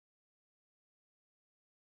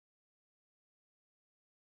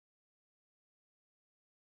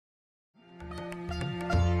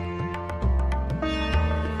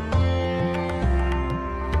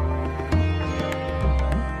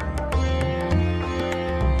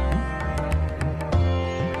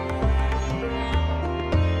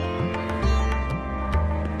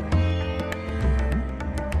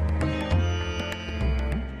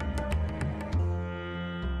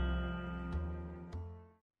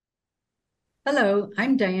Hello,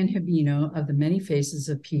 I'm Diane Habino of the Many Faces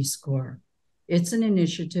of Peace Corps. It's an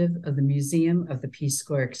initiative of the Museum of the Peace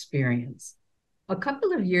Corps Experience. A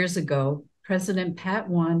couple of years ago, President Pat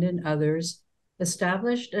Wand and others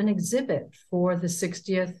established an exhibit for the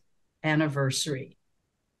 60th anniversary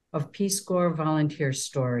of Peace Corps volunteer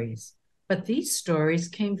stories. But these stories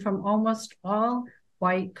came from almost all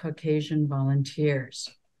white Caucasian volunteers.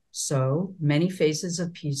 So Many Faces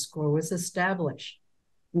of Peace Corps was established.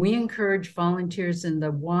 We encourage volunteers in the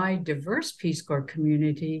wide, diverse Peace Corps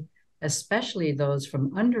community, especially those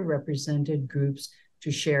from underrepresented groups,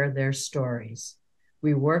 to share their stories.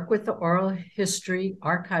 We work with the Oral History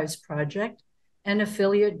Archives Project and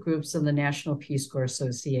affiliate groups of the National Peace Corps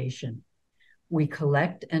Association. We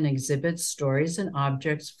collect and exhibit stories and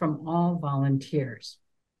objects from all volunteers.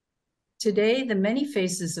 Today, the Many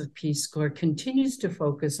Faces of Peace Corps continues to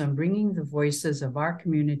focus on bringing the voices of our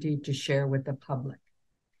community to share with the public.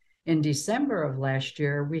 In December of last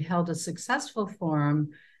year, we held a successful forum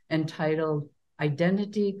entitled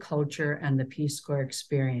Identity, Culture, and the Peace Corps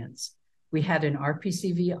Experience. We had an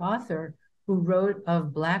RPCV author who wrote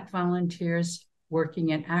of Black volunteers working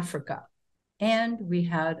in Africa. And we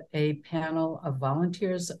had a panel of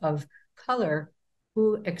volunteers of color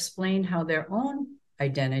who explained how their own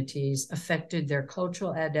identities affected their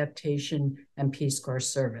cultural adaptation and Peace Corps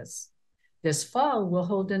service. This fall, we'll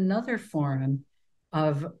hold another forum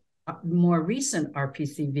of more recent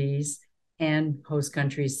RPCVs and host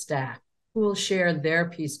country staff who will share their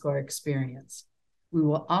Peace Corps experience. We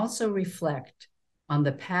will also reflect on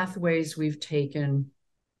the pathways we've taken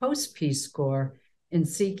post-Peace Corps in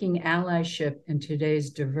seeking allyship in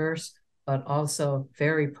today's diverse but also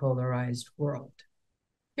very polarized world.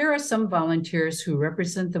 Here are some volunteers who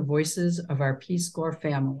represent the voices of our Peace Corps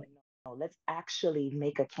family. Let's actually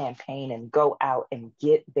make a campaign and go out and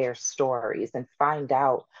get their stories and find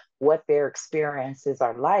out what their experiences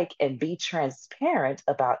are like and be transparent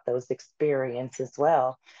about those experiences as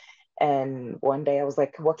well. And one day I was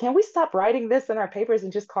like, well, can we stop writing this in our papers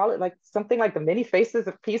and just call it like something like the Many Faces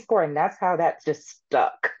of Peace Corps? And that's how that just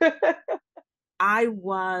stuck. I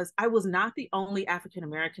was not the only African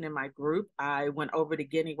American in my group. I went over to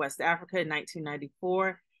Guinea, West Africa in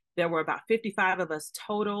 1994. There were about 55 of us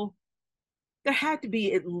total. There had to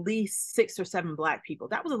be at least 6 or 7 Black people.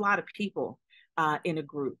 That was a lot of people in a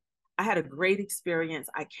group. I had a great experience.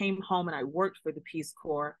 I came home and I worked for the Peace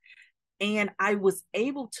Corps, and I was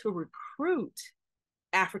able to recruit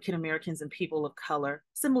African Americans and people of color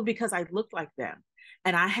simply because I looked like them.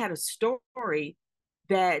 And I had a story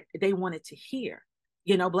that they wanted to hear.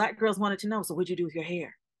 You know, Black girls wanted to know, so what'd you do with your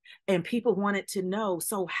hair? And people wanted to know,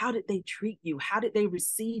 so how did they treat you? How did they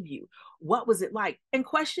receive you? What was it like? And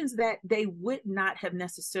questions that they would not have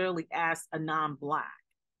necessarily asked a non-Black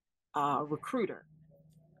recruiter.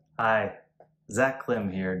 Hi, Zach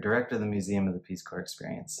Klim here, Director of the Museum of the Peace Corps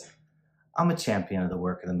Experience. I'm a champion of the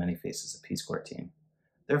work of the Many Faces of Peace Corps team.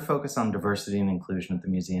 Their focus on diversity and inclusion at the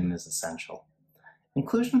museum is essential.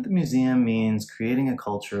 Inclusion at the museum means creating a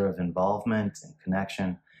culture of involvement and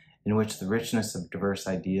connection in which the richness of diverse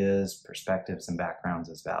ideas, perspectives, and backgrounds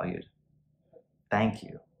is valued. Thank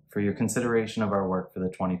you for your consideration of our work for the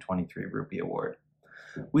 2023 Ruppe Award.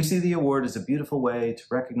 We see the award as a beautiful way to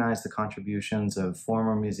recognize the contributions of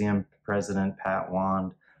former museum president Pat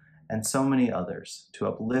Wand and so many others to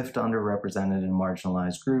uplift underrepresented and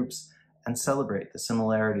marginalized groups and celebrate the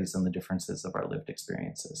similarities and the differences of our lived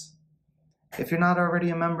experiences. If you're not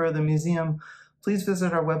already a member of the museum, please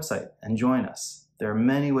visit our website and join us. There are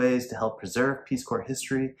many ways to help preserve Peace Corps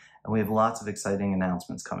history, and we have lots of exciting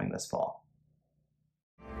announcements coming this fall.